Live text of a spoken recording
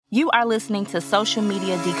You are listening to Social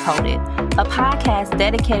Media Decoded, a podcast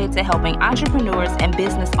dedicated to helping entrepreneurs and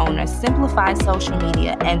business owners simplify social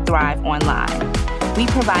media and thrive online. We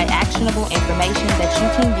provide actionable information that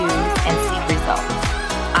you can use and see results.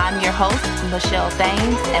 I'm your host, Michelle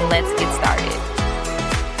Thames, and let's get started.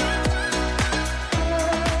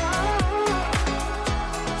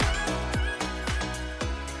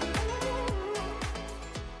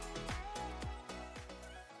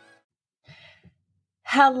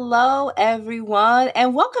 Hello, everyone,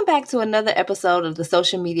 and welcome back to another episode of the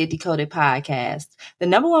Social Media Decoded podcast, the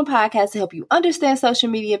number one podcast to help you understand social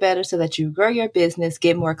media better so that you grow your business,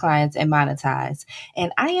 get more clients, and monetize.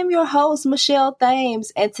 And I am your host, Michelle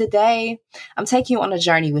Thames, and today I'm taking you on a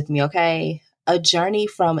journey with me, okay? A journey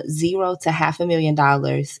from $0 to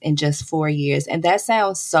 $500,000 in just 4 years. And that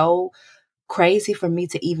sounds so crazy for me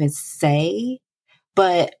to even say,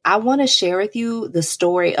 but I want to share with you the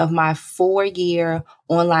story of my 4-year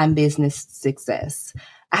online business success.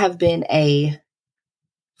 I have been a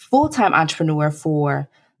full-time entrepreneur for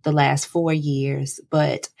the last 4 years,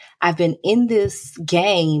 but I've been in this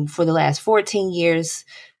game for the last 14 years.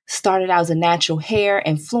 Started out as a natural hair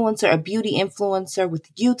influencer, a beauty influencer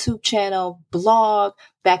with YouTube channel, blog,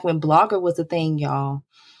 back when Blogger was a thing, y'all.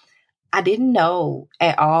 I didn't know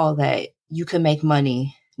at all that you could make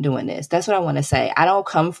money doing this. That's what I want to say. I don't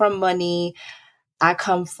come from money. I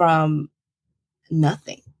come from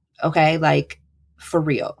nothing. Okay. Like for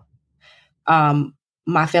real.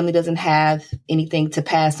 My family doesn't have anything to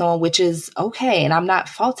pass on, which is okay. And I'm not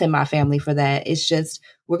faulting my family for that. It's just,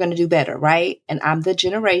 we're going to do better. Right. And I'm the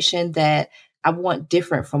generation that I want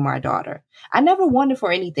different from my daughter. I never wanted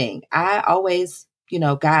for anything. I always,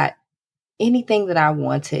 got anything that I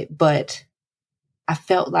wanted, but I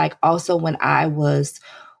felt like also when I was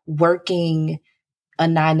working a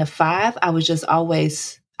 9-to-5, I was just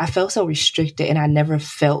I felt so restricted, and I never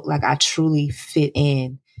felt like I truly fit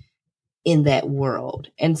in that world.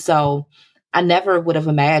 And so I never would have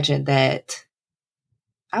imagined that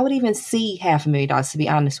I would even see $500,000, to be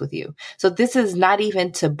honest with you. So this is not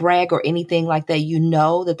even to brag or anything like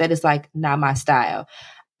that. That is like not my style.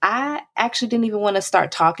 I actually didn't even want to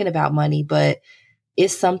start talking about money, but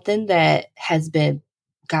it's something that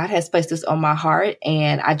God has placed this on my heart,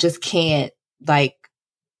 and I just can't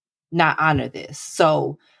not honor this.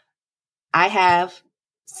 So I have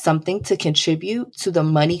something to contribute to the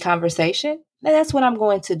money conversation, and that's what I'm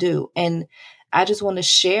going to do. And I just want to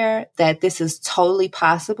share that this is totally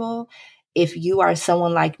possible if you are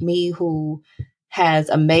someone like me who has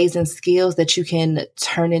amazing skills that you can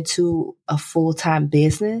turn into a full-time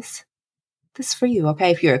business. This is for you,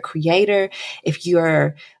 okay? If you're a creator, if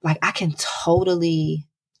you're like, I can totally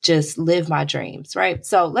just live my dreams, right?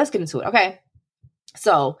 So let's get into it, okay?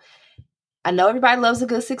 So I know everybody loves a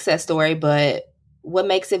good success story, but what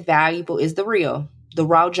makes it valuable is the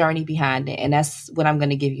raw journey behind it. And that's what I'm going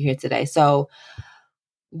to give you here today. So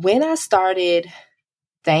when I started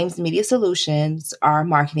Thames Media Solutions, our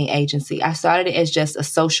marketing agency, I started it as just a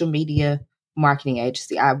social media marketing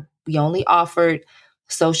agency. We only offered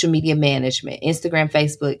social media management, Instagram,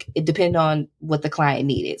 Facebook. It depended on what the client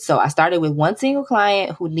needed. So I started with one single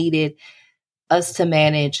client who needed us to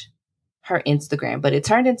manage her Instagram, but it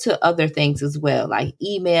turned into other things as well, like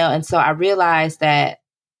email. And so I realized that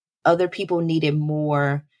other people needed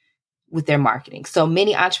more with their marketing. So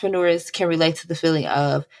many entrepreneurs can relate to the feeling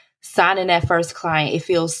of signing that first client. It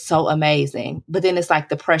feels so amazing, but then it's like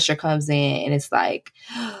the pressure comes in, and it's like,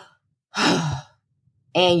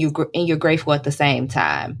 and you're grateful at the same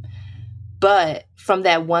time. But from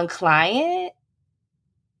that one client,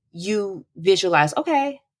 you visualize,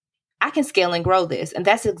 okay, I can scale and grow this. And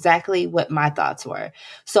that's exactly what my thoughts were.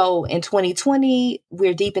 So in 2020,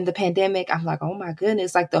 we're deep in the pandemic. I'm like, oh my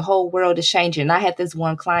goodness, like the whole world is changing. And I had this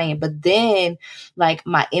one client, but then like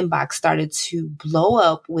my inbox started to blow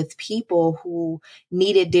up with people who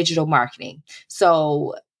needed digital marketing.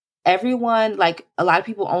 So everyone, like a lot of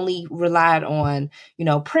people only relied on,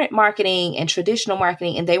 print marketing and traditional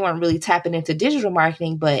marketing, and they weren't really tapping into digital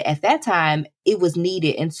marketing. But at that time it was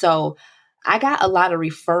needed. And so I got a lot of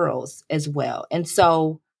referrals as well. And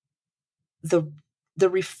so the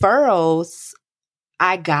referrals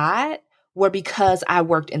I got were because I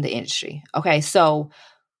worked in the industry. Okay. So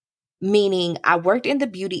meaning I worked in the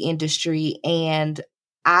beauty industry, and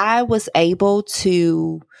I was able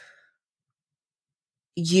to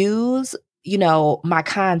use, my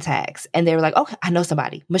contacts, and they were like, okay, I know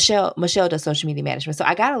somebody. Michelle does social media management. So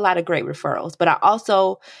I got a lot of great referrals, but I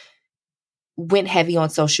also went heavy on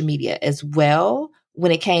social media as well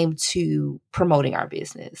when it came to promoting our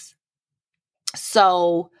business.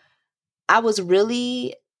 So I was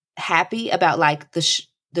really happy about like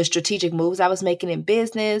the strategic moves I was making in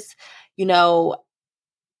business, you know,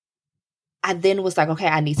 I then was like, okay,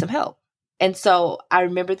 I need some help. And so I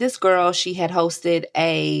remember this girl, she had hosted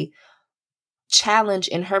a challenge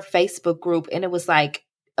in her Facebook group, and it was like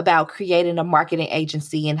about creating a marketing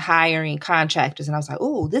agency and hiring contractors. And I was like,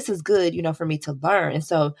 oh, this is good, you know, for me to learn. And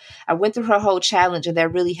so I went through her whole challenge, and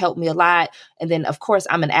that really helped me a lot. And then, of course,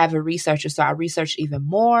 I'm an avid researcher, so I researched even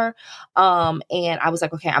more. And I was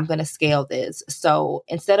like, okay, I'm going to scale this. So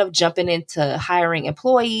instead of jumping into hiring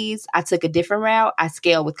employees, I took a different route. I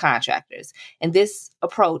scaled with contractors. And this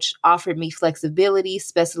approach offered me flexibility,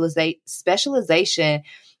 specialization,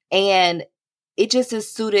 and it just is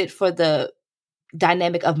suited for the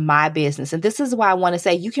dynamic of my business. And this is why I want to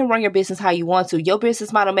say you can run your business how you want to. Your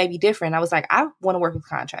business model may be different. I was like, I want to work with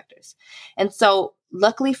contractors. And so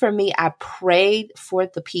luckily for me, I prayed for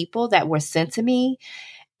the people that were sent to me,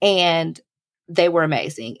 and they were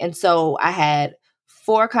amazing. And so I had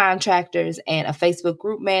 4 contractors and a Facebook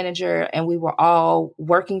group manager, and we were all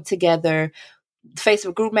working together. The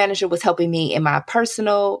Facebook group manager was helping me in my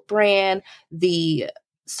personal brand. The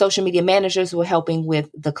social media managers were helping with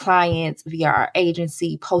the clients via our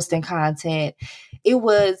agency, posting content. It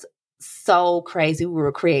was so crazy. We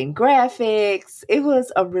were creating graphics. It was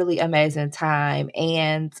a really amazing time.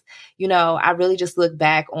 And, you know, I really just look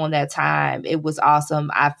back on that time. It was awesome.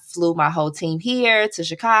 I flew my whole team here to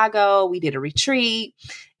Chicago. We did a retreat.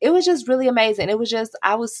 It was just really amazing. It was just,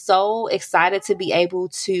 I was so excited to be able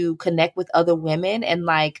to connect with other women and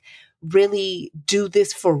like really do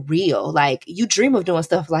this for real. Like, you dream of doing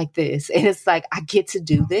stuff like this. And it's like, I get to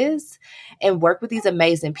do this and work with these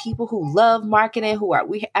amazing people who love marketing,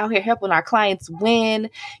 we out here helping our clients win.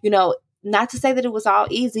 You know, not to say that it was all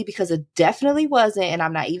easy, because it definitely wasn't. And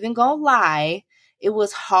I'm not even gonna lie. It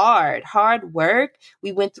was hard work.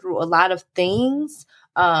 We went through a lot of things.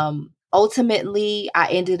 Ultimately, I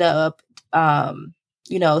ended up,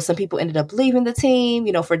 you know, some people ended up leaving the team,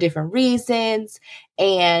 you know, for different reasons.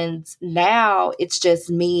 And now it's just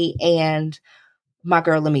me and my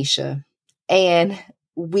girl, Lamisha. And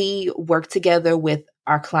we work together with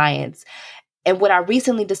our clients. And what I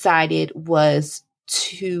recently decided was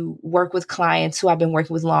to work with clients who I've been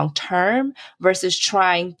working with long term versus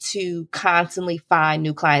trying to constantly find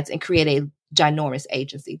new clients and create a ginormous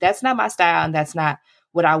agency. That's not my style, and that's not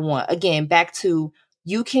what I want. Again, back to,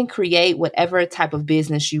 you can create whatever type of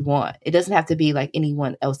business you want. It doesn't have to be like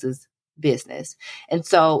anyone else's business. And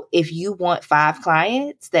so if you want 5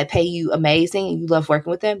 clients that pay you amazing and you love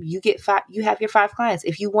working with them, you have your 5 clients.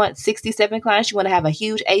 If you want 67 clients, you want to have a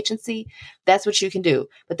huge agency, that's what you can do.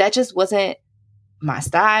 But that just wasn't my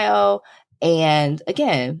style. And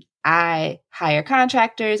again, I hire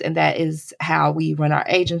contractors, and that is how we run our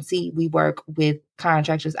agency. We work with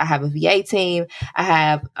contractors. I have a VA team. I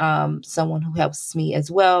have someone who helps me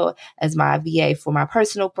as well as my VA for my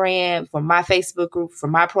personal brand, for my Facebook group, for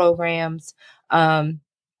my programs. And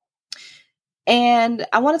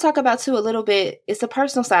I want to talk about too a little bit, it's the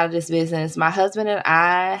personal side of this business. My husband and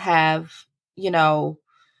I have, you know,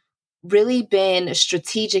 really been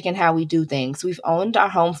strategic in how we do things. We've owned our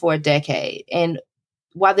home for a decade. And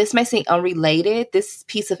while this may seem unrelated, this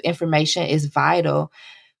piece of information is vital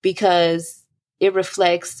because it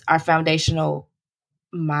reflects our foundational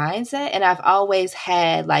mindset. And I've always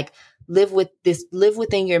had like live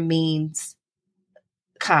within your means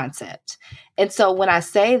concept. And so when I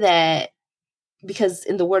say that, because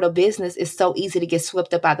in the world of business, it's so easy to get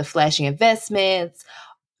swept up by the flashy investments,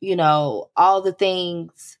 you know, all the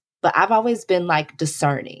things, but I've always been like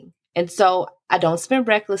discerning. And so I don't spend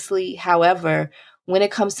recklessly. However, when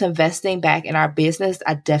it comes to investing back in our business,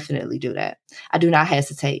 I definitely do that. I do not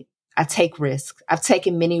hesitate. I take risks. I've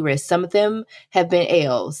taken many risks. Some of them have been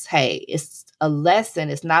L's. Hey, it's a lesson.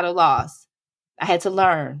 It's not a loss. I had to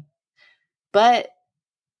learn. But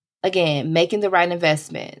again, making the right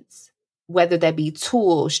investments, whether that be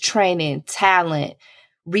tools, training, talent,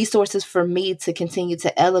 resources for me to continue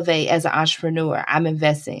to elevate as an entrepreneur, I'm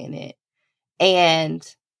investing in it.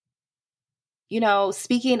 And, you know,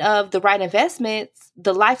 speaking of the right investments,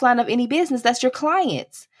 the lifeline of any business, that's your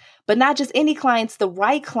clients, but not just any clients, the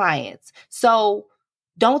right clients. So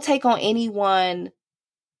don't take on anyone,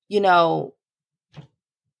 you know,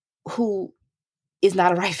 who is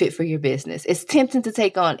not a right fit for your business. It's tempting to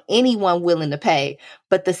take on anyone willing to pay,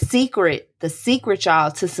 but the secret,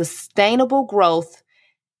 y'all, to sustainable growth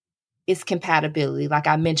is compatibility, like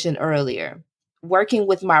I mentioned earlier. Working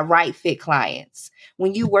with my right fit clients.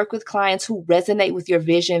 When you work with clients who resonate with your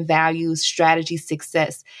vision, values, strategy,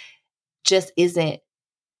 success, just isn't,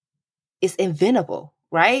 it's inventable,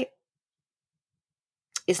 right?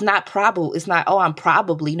 It's not probable. It's not, oh, I'm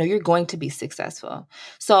probably. No, you're going to be successful.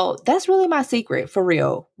 So that's really my secret, for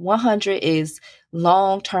real. 100 is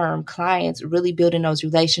long-term clients, really building those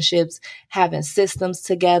relationships, having systems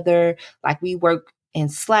together. Like, we work in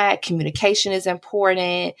Slack. Communication is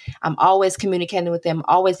important. I'm always communicating with them,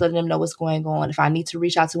 always letting them know what's going on. If I need to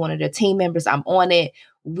reach out to one of their team members, I'm on it.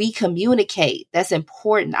 We communicate. That's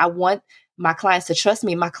important. I want my clients to trust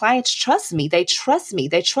me. My clients trust me. They trust me.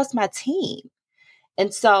 They trust my team.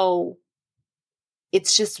 And so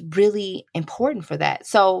it's just really important for that.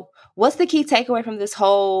 So what's the key takeaway from this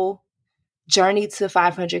whole journey to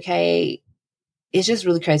 500K? It's just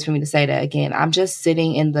really crazy for me to say that again. I'm just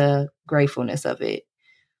sitting in the gratefulness of it.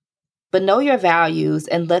 But know your values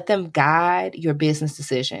and let them guide your business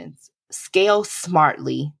decisions. Scale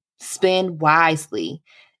smartly, spend wisely,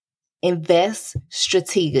 invest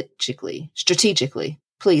strategically,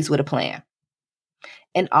 please, with a plan.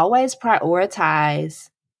 And always prioritize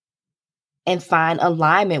and find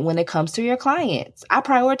alignment when it comes to your clients. I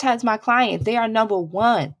prioritize my clients. They are number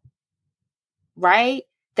one, right?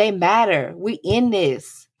 They matter. We in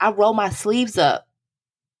this. I roll my sleeves up.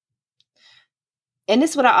 And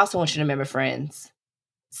this is what I also want you to remember, friends.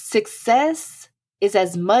 Success is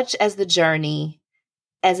as much as the journey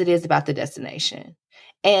as it is about the destination.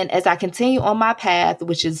 And as I continue on my path,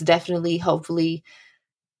 which is definitely, hopefully,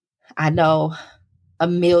 I know,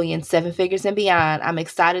 1 million, 7 figures and beyond, I'm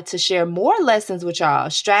excited to share more lessons with y'all,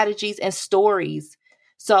 strategies and stories.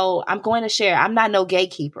 So I'm going to share. I'm not no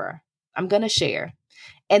gatekeeper. I'm going to share.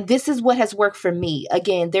 And this is what has worked for me.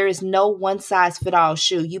 Again, there is no one size fit all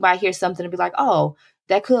shoe. You might hear something and be like, oh,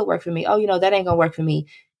 that could work for me. Oh, that ain't going to work for me.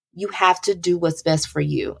 You have to do what's best for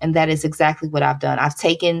you. And that is exactly what I've done. I've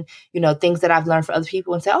taken, things that I've learned from other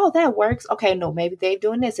people and said, oh, that works. Okay, no, maybe they're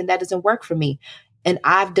doing this and that doesn't work for me. And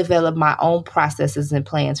I've developed my own processes and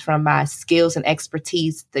plans from my skills and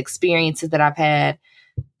expertise, the experiences that I've had,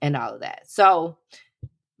 and all of that. So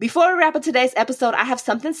before we wrap up today's episode, I have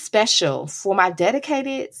something special for my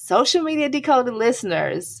dedicated Social Media Decoded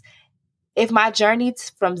listeners. If my journey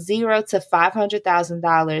from $0 to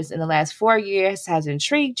 $500,000 in the last 4 years has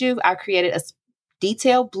intrigued you, I created a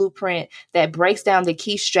detailed blueprint that breaks down the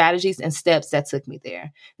key strategies and steps that took me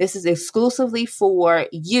there. This is exclusively for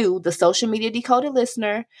you, the Social Media Decoded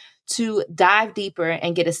listener, to dive deeper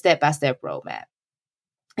and get a step-by-step roadmap.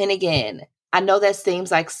 And again, I know that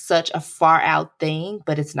seems like such a far out thing,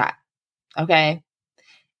 but it's not. Okay?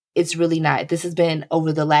 It's really not. This has been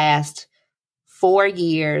over the last 4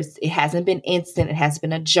 years. It hasn't been instant. It has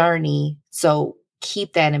been a journey. So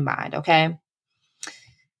keep that in mind. Okay?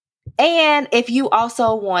 And if you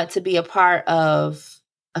also want to be a part of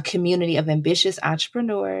a community of ambitious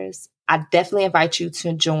entrepreneurs, I definitely invite you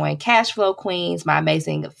to join Cash Flow Queens, my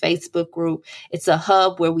amazing Facebook group. It's a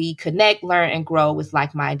hub where we connect, learn, and grow with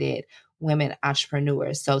like-minded women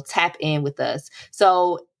entrepreneurs. So tap in with us.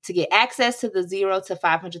 So to get access to the $0 to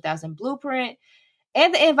 $500,000 blueprint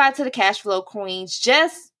and the invite to the Cash Flow Queens,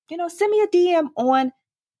 just, send me a DM on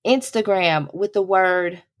Instagram with the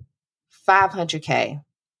word 500K.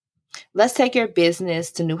 Let's take your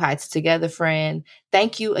business to new heights together, friend.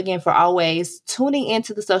 Thank you again for always tuning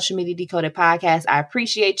into the Social Media Decoded podcast. I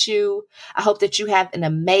appreciate you. I hope that you have an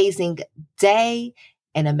amazing day,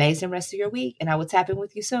 an amazing rest of your week, and I will tap in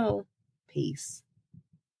with you soon. Peace.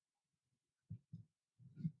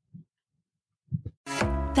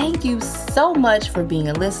 Thank you so much for being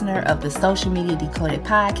a listener of the Social Media Decoded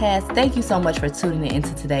podcast. Thank you so much for tuning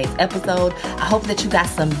into today's episode. I hope that you got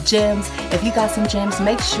some gems. If you got some gems,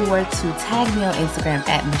 make sure to tag me on Instagram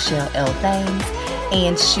at Michelle L. Thames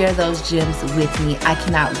and share those gems with me. I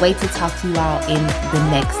cannot wait to talk to you all in the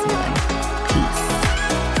next one.